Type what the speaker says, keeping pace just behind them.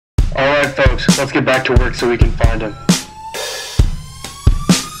Alright folks, let's get back to work so we can find him.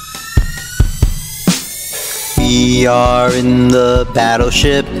 We are in the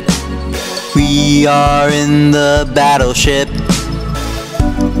battleship. We are in the battleship.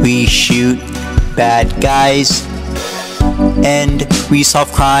 We shoot bad guys and we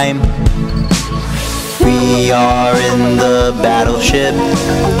solve crime. We are in the battleship.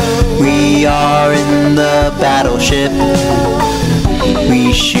 We are in the battleship.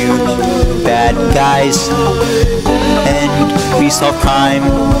 We shoot bad guys and we solve crime.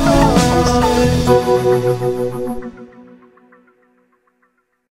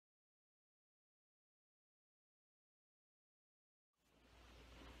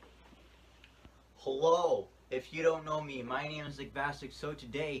 Hello, if you don't know me, my name is Vasic. So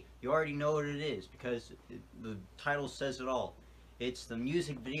today, you already know what it is because the title says it all. It's the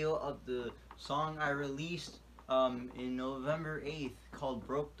music video of the song I released in November 8th called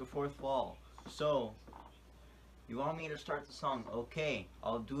Broke the Fourth Wall. So, you want me to start the song? Okay,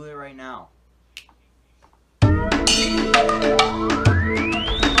 I'll do it right now.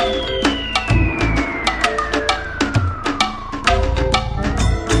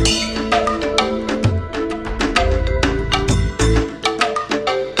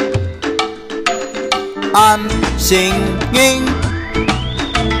 I'm singing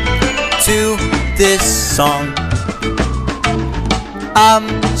to this song. I'm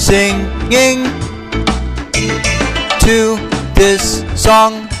singing to this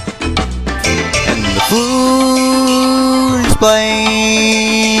song. And the flute is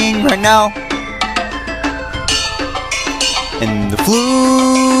playing right now. And the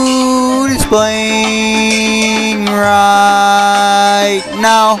flute is playing right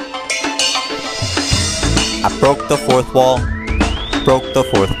now. I broke the fourth wall, broke the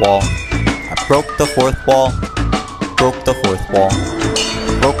fourth wall. I broke the fourth wall, broke the fourth wall.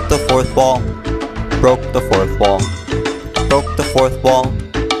 Broke the fourth wall, broke the fourth wall. Broke the fourth wall,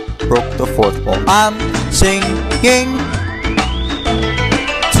 broke the fourth wall. I'm singing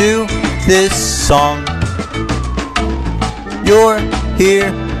to this song. You're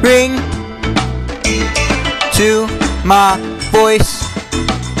hearing to my voice.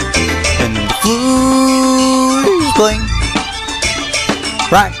 And the flute is playing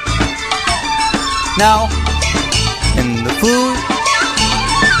right now. And the flute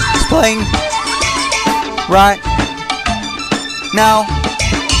is playing right now.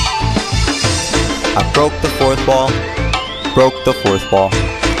 I broke the fourth wall, broke the fourth wall.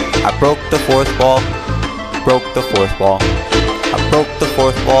 I broke the fourth wall, broke the fourth wall. I broke the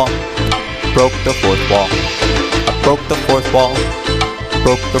fourth wall, broke the fourth wall. I broke the fourth wall,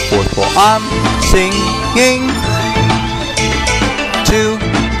 broke the fourth wall. I'm singing to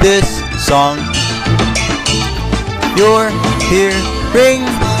this song. You're hearing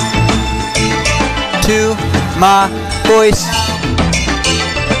to my voice.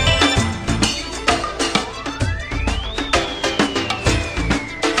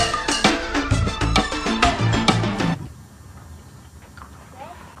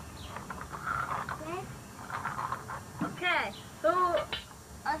 Okay, so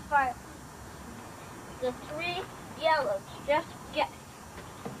let's find the three yellows. Just guess.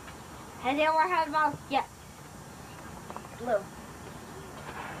 Has anyone had a mouse? Yes. Blue.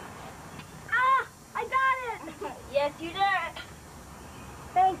 Ah! I got it! Yes, you did.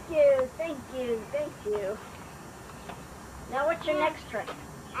 Thank you, thank you, thank you. Now what's your next trick?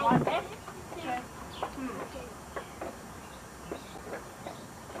 Want this?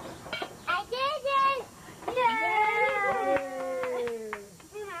 I did it! Yay!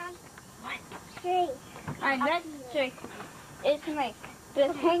 What? Three. Alright, next trick is to make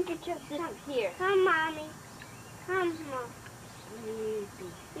the handkerchief disappear. Come, Mommy. Come, Mom.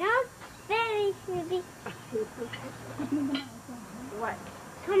 No, very sleepy. What?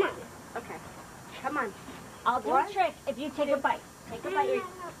 Come on. Okay. Come on. I'll do a trick if you take a bite. Take a bite.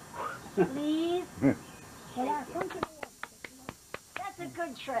 Please. That's a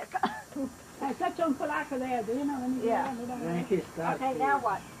good trick. I such on Polaka there, do you know when you Yeah. Okay, now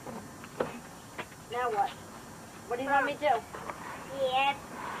what? Now what? What do you want me to do? Yes.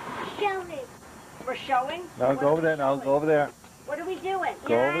 Show it. We're showing? No, go over there. No, go over there. What are we doing?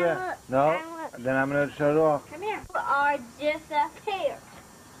 Go over there. No, then I'm going to shut it off. Come here. You are disappeared.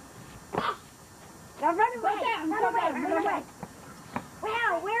 Now run away. Run away.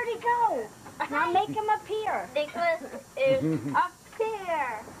 Wow, where'd he go? Now make him appear. Nicholas is Up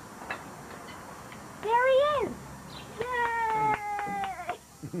here. There he is. Yay!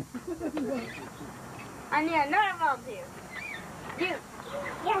 I need another volunteer. You.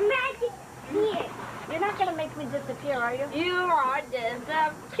 your magic here. You're not gonna make me disappear, are you? You are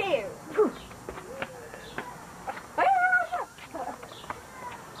disappeared.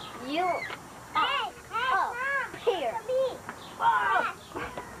 You are here.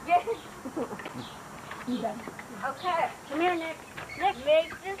 Yes. You done. Okay. Come here, Nick. Nick, make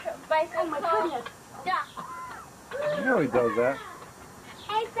this bicycle. Oh my goodness. Stop. You know he does that.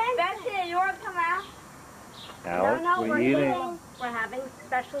 Hey, Benson, you want to come out? Alex, No, what we're are you eating? eating. We're having a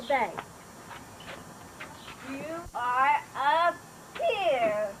special day. You are up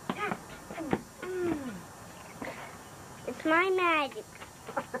here. It's my magic.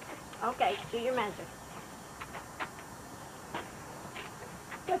 Okay, do your magic.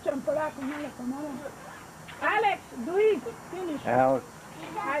 Touch on polaco, no le comaron. Alex, do it. Finish. Alex,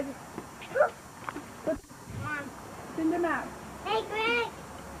 Alex. Put in the mouth. Hey, Greg.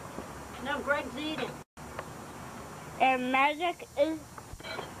 No, Greg's eating. And magic is...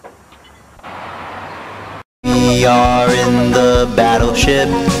 We are in the battleship.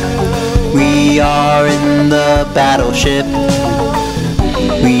 We are in the battleship.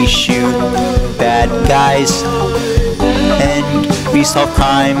 We shoot bad guys and we solve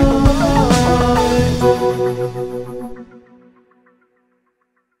crime.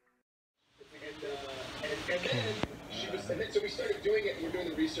 So we started doing it, and we're doing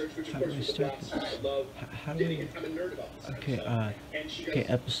the research, which of course was the blast. I love getting it. I'm a nerd about this. Okay, And she goes, okay,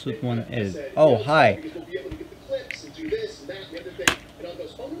 episode 1 is... said, Oh, you know, hi. because we'll be able to get the clips and do this and that and the other thing. And I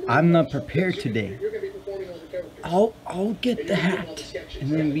goes, oh, no, I'm not no, prepared you're today. You're going to be performing all the characters. I'll get the hat, and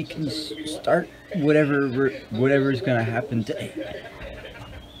then we can start whatever's gonna happen today.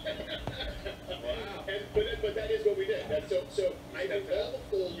 But that is what we did. So I did all the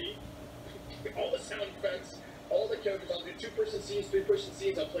Foley, all the sound effects, all the characters. I'll do 2-person scenes, 3-person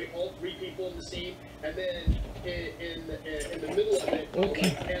scenes. I'll play all 3 people in the scene, and then in the middle of it.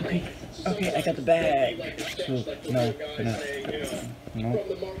 Okay, I got the bag. So, no. From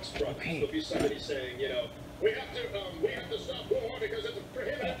the Marx Brothers, there'll be somebody saying, you know, we have to stop war because it's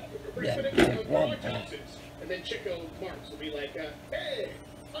prohibited for taxes. And then Chico Marx will be like, hey,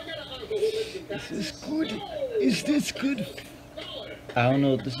 I got an uncle who lives in Texas. This is good. Is this good? I don't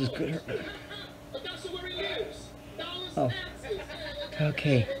know if this is good or... But that's where he lives. Oh.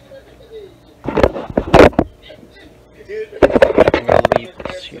 Okay. I'm gonna leave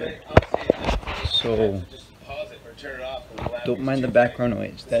this here. So, don't mind the background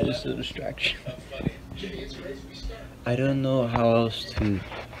noise. That is a distraction. I don't know how else to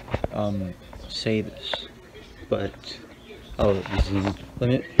say this, but let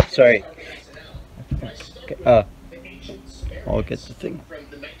me. Sorry. Okay, I'll get the thing. From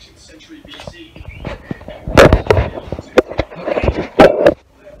the 19th century BC.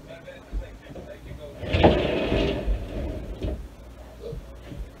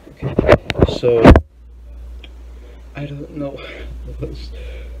 So, I don't know how else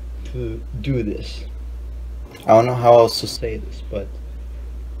to do this. I don't know how else to say this, but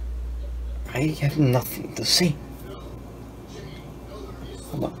I have nothing to say.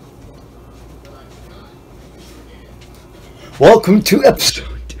 Hold on. Welcome to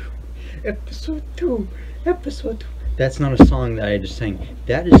episode 2. Episode 2. Episode 2. That's not a song that I just sang.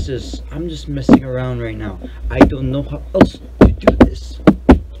 That is just, I'm just messing around right now. I don't know how else to do this.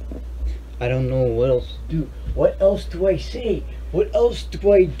 I don't know what else to do. What else do I say? What else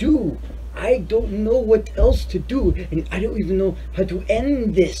do I do? I don't know what else to do. And I don't even know how to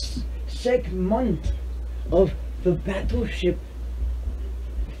end this segment of the Battleship.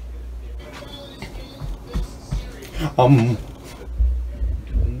 Doing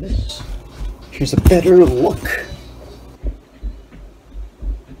this. Here's a better look.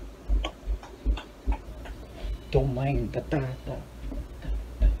 Don't mind the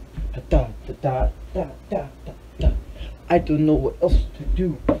I don't know what else to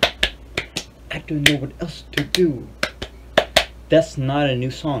do. I don't know what else to do. That's not a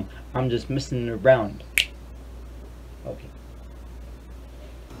new song. I'm just messing around. Okay.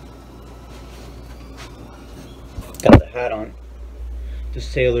 Got the hat on. The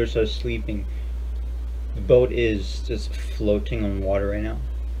sailors are sleeping. The boat is just floating on water right now.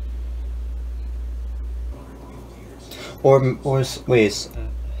 Or wait.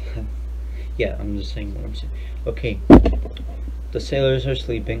 Yeah, I'm just saying what I'm saying. Okay. The sailors are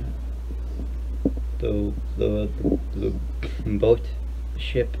sleeping. The boat,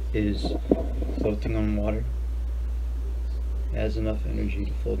 ship is floating on water. It has enough energy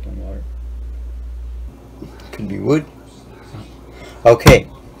to float on water. Could be wood. Okay.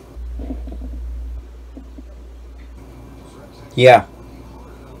 Yeah.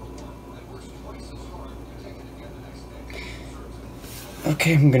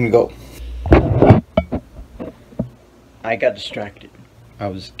 Okay, I'm gonna go. I got distracted. I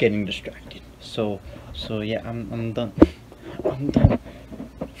was getting distracted. So yeah, I'm done.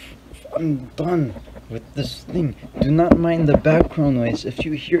 I'm done with this thing. Do not mind the background noise. If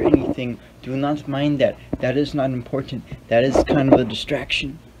you hear anything, do not mind that. That is not important. That is kind of a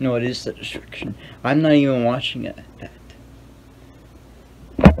distraction. No, it is a distraction. I'm not even watching it at that.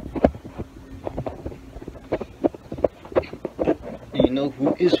 You know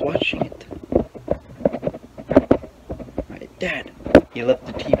who is watching it? My dad. He left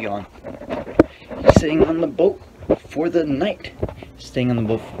the TV on. He's staying on the boat for the night. Staying on the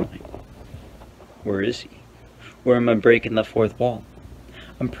boat for the night. Where is he? Where am I breaking the fourth wall?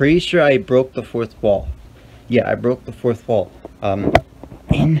 I'm pretty sure I broke the fourth wall. Yeah, I broke the fourth wall.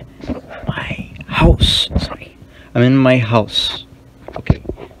 In my house. Sorry. I'm in my house. Okay,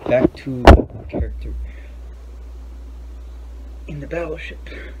 back to the character. In the Battleship.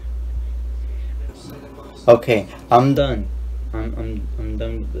 Okay, I'm done. I'm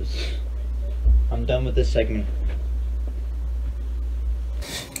done with this. I'm done with this segment.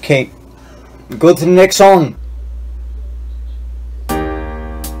 Okay, go to the next song.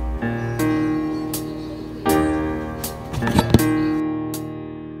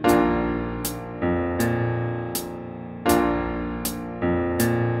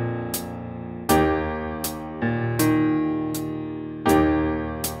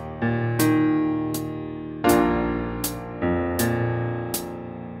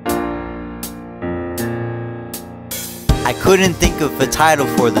 I couldn't think of a title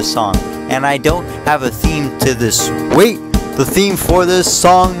for the song, and I don't have a theme to this. Wait, the theme for this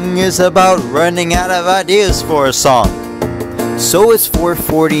song is about running out of ideas for a song. So it's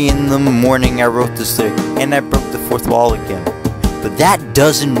 4:40 in the morning, I wrote this lyric, and I broke the fourth wall again. But that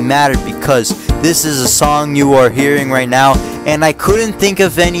doesn't matter because this is a song you are hearing right now, and I couldn't think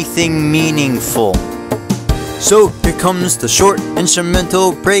of anything meaningful. So here comes the short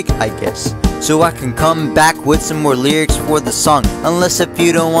instrumental break, I guess, so I can come back with some more lyrics for the song, unless if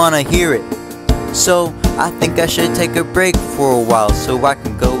you don't want to hear it. So I think I should take a break for a while, so I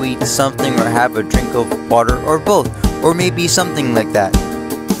can go eat something or have a drink of water, or both, or maybe something like that.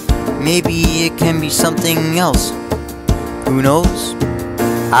 Maybe it can be something else. Who knows?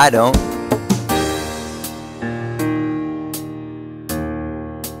 I don't.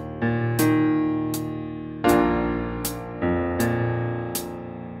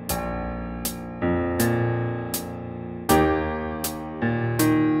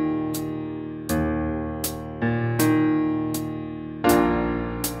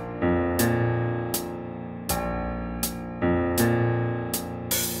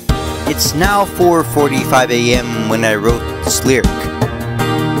 It's now 4:45 a.m. when I wrote this lyric,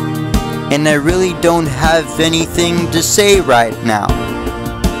 and I really don't have anything to say right now,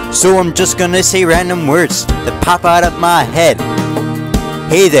 so I'm just gonna say random words that pop out of my head.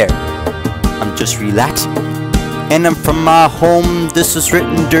 Hey there, I'm just relaxing, and I'm from my home. This was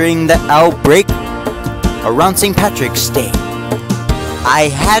written during the outbreak around St. Patrick's Day. I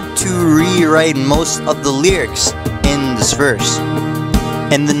had to rewrite most of the lyrics in this verse,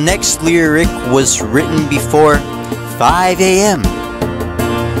 and the next lyric was written before 5 a.m.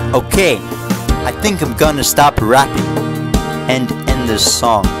 Okay, I think I'm gonna stop rapping and end this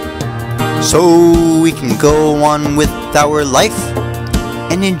song, so we can go on with our life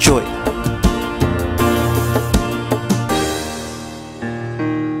and enjoy it.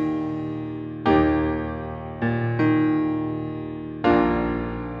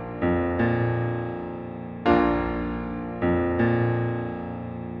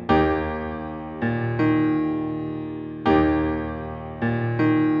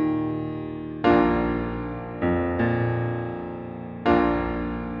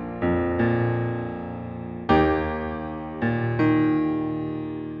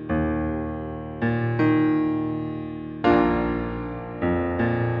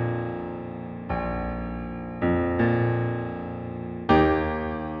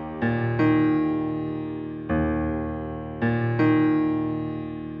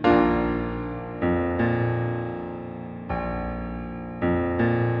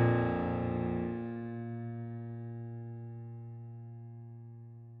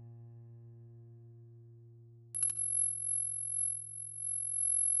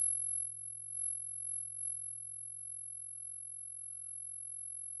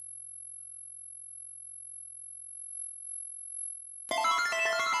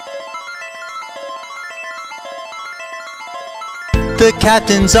 The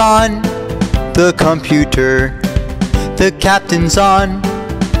captain's on the computer. The captain's on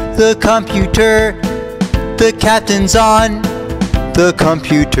the computer. The captain's on the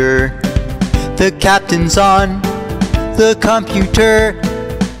computer. The captain's on the computer.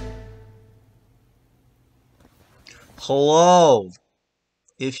 Hello.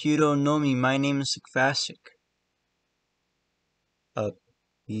 If you don't know me, my name is Vasic.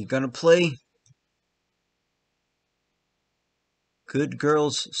 You gonna play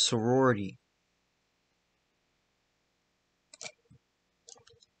Girls Sorority?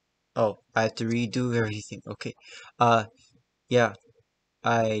 Oh, I have to redo everything. Okay. Yeah.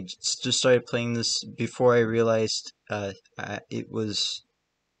 I just started playing this before I realized it was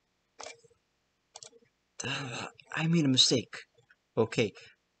I made a mistake. Okay.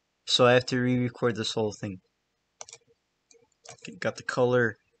 So I have to re-record this whole thing. Okay, got the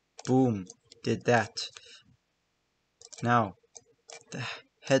color. Boom. Did that. Now, the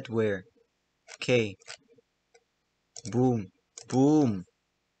headwear. Okay. Boom. Boom.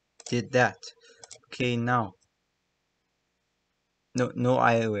 Did that. Okay, now. No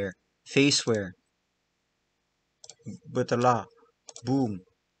eyewear. Facewear. Butala. Boom.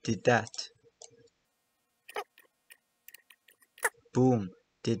 Did that. Boom.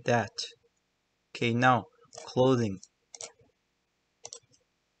 Did that. Okay, now. Clothing.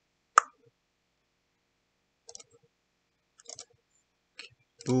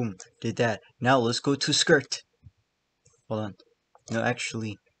 Boom. Did that. Now let's go to skirt. Hold on. No,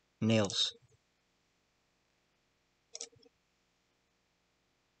 actually, nails.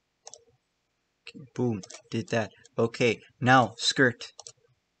 Okay, boom. Did that. Okay, now skirt.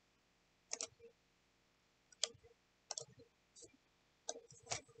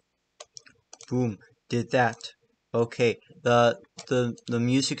 Boom. Did that. Okay, the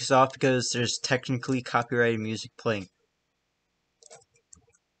music is off because there's technically copyrighted music playing.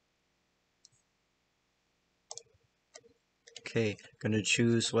 Okay, gonna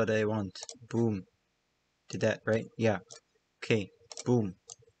choose what I want. Boom. Did that, right? Yeah. Okay, boom.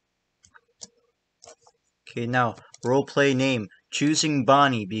 Okay, now, roleplay name. Choosing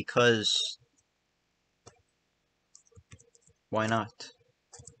Bonnie because... why not?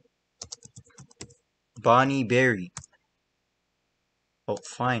 Bonnie Berry. Oh,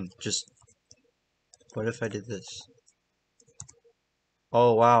 fine. Just... what if I did this?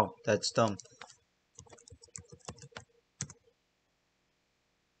 Oh, wow. That's dumb.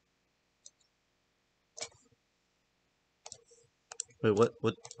 Wait,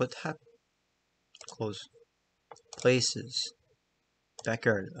 what happened? Close. Places.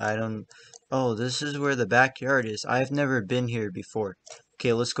 Backyard. I don't... oh, this is where the backyard is. I've never been here before.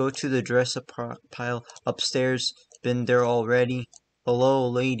 Okay, let's go to the dress-up pile upstairs. Been there already. Hello,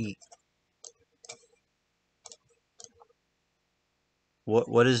 lady.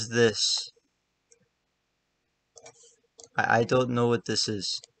 What is this? I don't know what this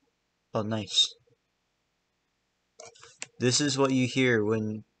is. Oh, nice. This is what you hear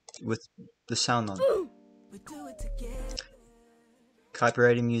when with the sound on.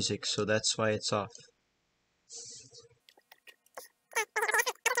 Copyrighted music, so that's why it's off.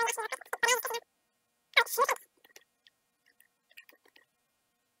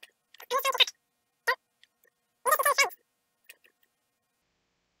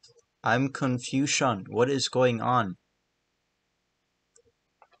 I'm confusion. What is going on?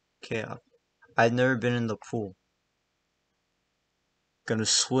 Okay, I've never been in the pool. Gonna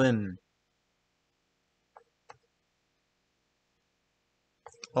swim.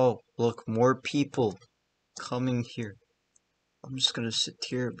 Oh, look, more people coming here. I'm just gonna sit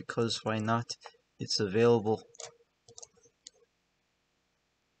here because why not? It's available.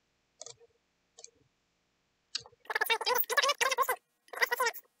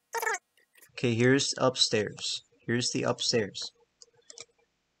 Okay, here's upstairs. Here's the upstairs.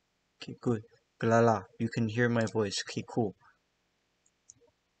 Okay, good. Glala, you can hear my voice. Okay, cool.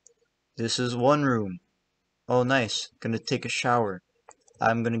 This is one room. Oh, nice. Gonna take a shower.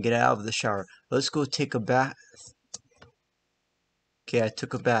 I'm gonna get out of the shower. Let's go take a bath. Okay, I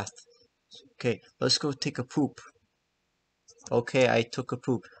took a bath. Okay, let's go take a poop. Okay, I took a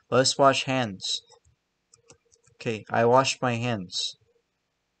poop. Let's wash hands. Okay, I washed my hands.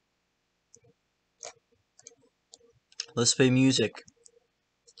 Let's play music.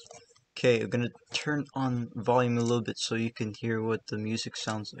 Okay, I'm gonna turn on volume a little bit so you can hear what the music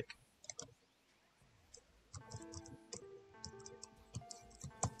sounds like.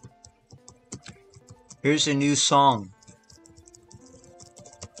 Here's a new song.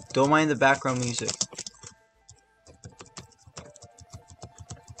 Don't mind the background music.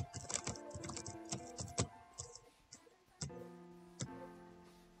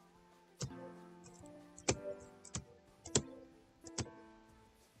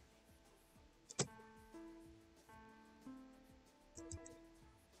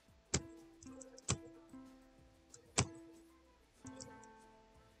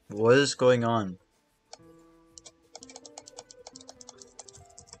 What is going on?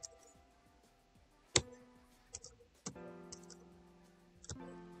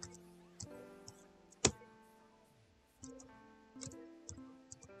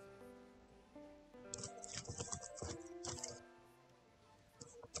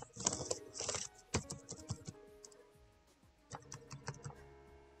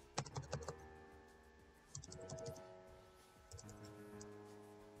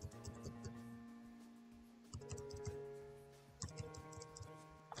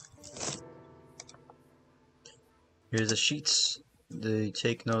 Here's the sheets. They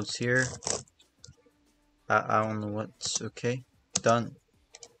take notes here. I don't know what's okay. Done.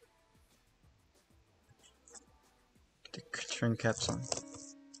 Turn caps on.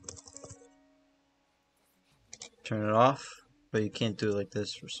 Turn it off, but you can't do it like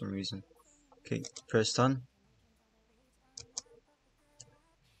this for some reason. Okay, press done.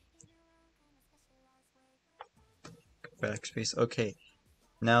 Backspace. Okay,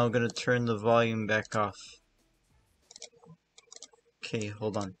 now I'm gonna turn the volume back off. Okay,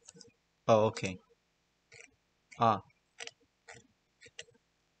 hold on. Oh, okay. Ah.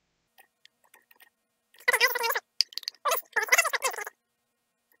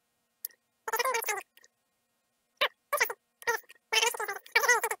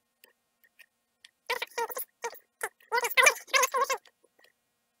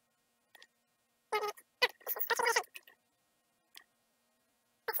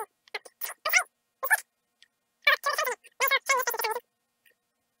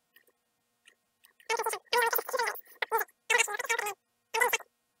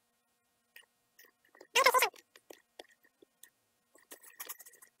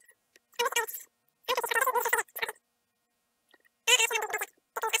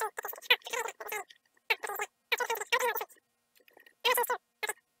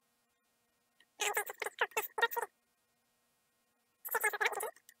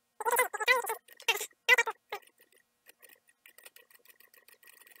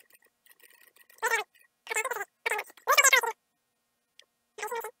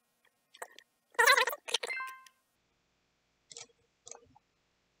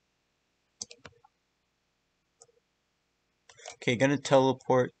 Okay, gonna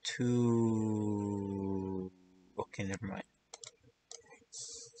teleport to... Okay, never mind.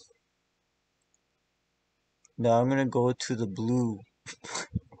 Now I'm gonna go to the blue.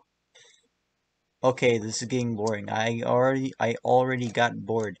 Okay, this is getting boring. I already got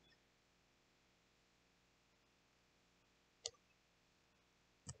bored.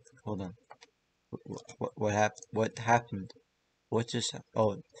 Hold on. What happened? What just happened?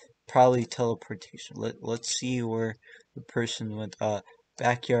 Oh, probably teleportation. Let's see where the person went.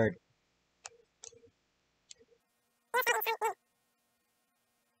 Backyard.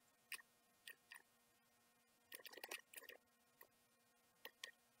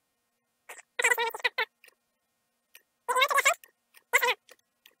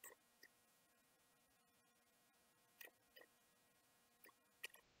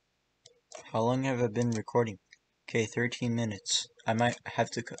 How long have I been recording? Okay, 13 minutes. I might have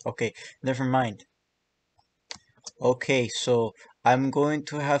to... Okay, never mind. Okay, so I'm going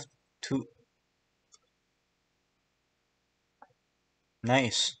to have to...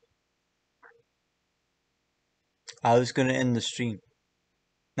 Nice. I was gonna end the stream.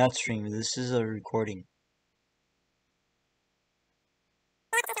 Not stream, this is a recording.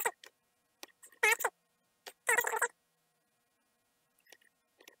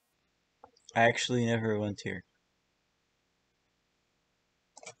 I actually never went here.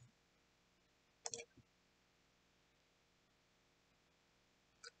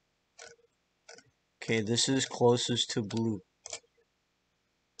 Okay, this is closest to blue.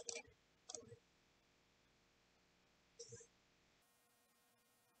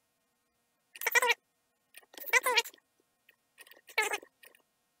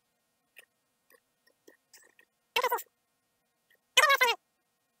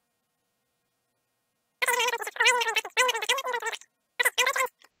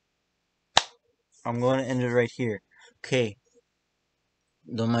 I'm going to end it right here. Okay.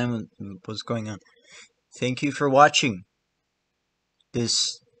 Don't mind what's going on. Thank you for watching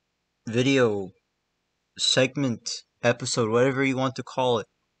this video, segment, episode, whatever you want to call it.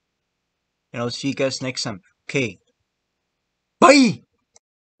 And I'll see you guys next time. Okay. Bye!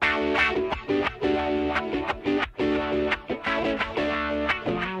 Hey!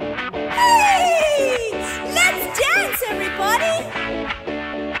 Let's dance, everybody!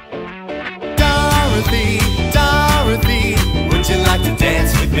 Dorothy, would you like to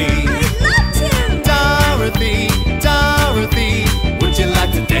dance with me? I'd love to! Dorothy, would you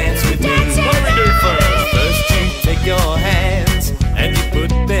like to dance?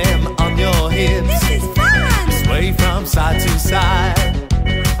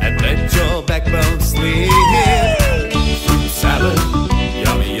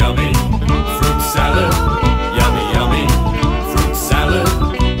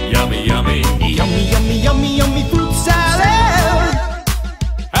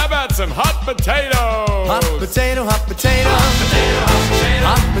 potato.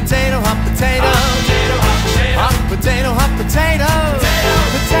 Hot potato, hot potato. Hot potato, hot potato.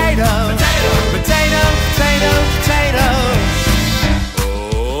 Potato, potato, potato, potato.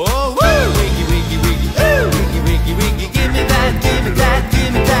 Oh, woo! Wiggy, wiggy, wiggy, wiggy, wiggy, wiggy. Give me that, give me that,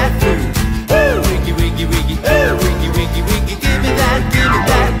 give me that food. Woo! Wiggy, wiggy, wiggy, wiggy, wiggy, wiggy. Give me that, give me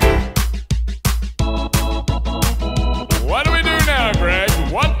that. What do we do now, Greg?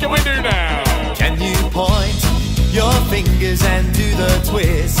 What can we do now? Can you point your fingers and do the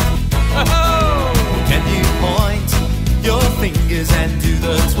twist? Oh! Can you point your fingers and do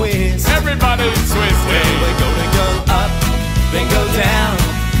the twist? Everybody twisting. Well, we're gonna go up, then go down,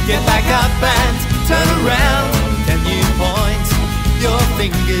 get back up and turn around. Can you point your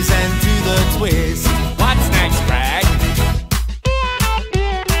fingers and do the twist? What's next, Greg?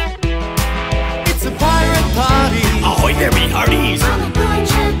 It's a pirate party. Ahoy there, me hearties!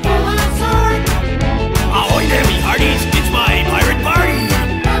 Ahoy there, me hearties! It's my pirate party!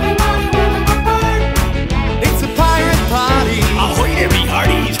 It's a pirate party. Ahoy there, me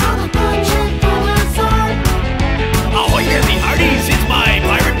hearties! Ahoy there, me hearties! It's my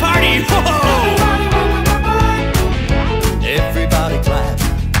pirate party! Ho ho! Everybody clap.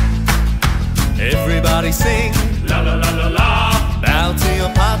 Everybody sing.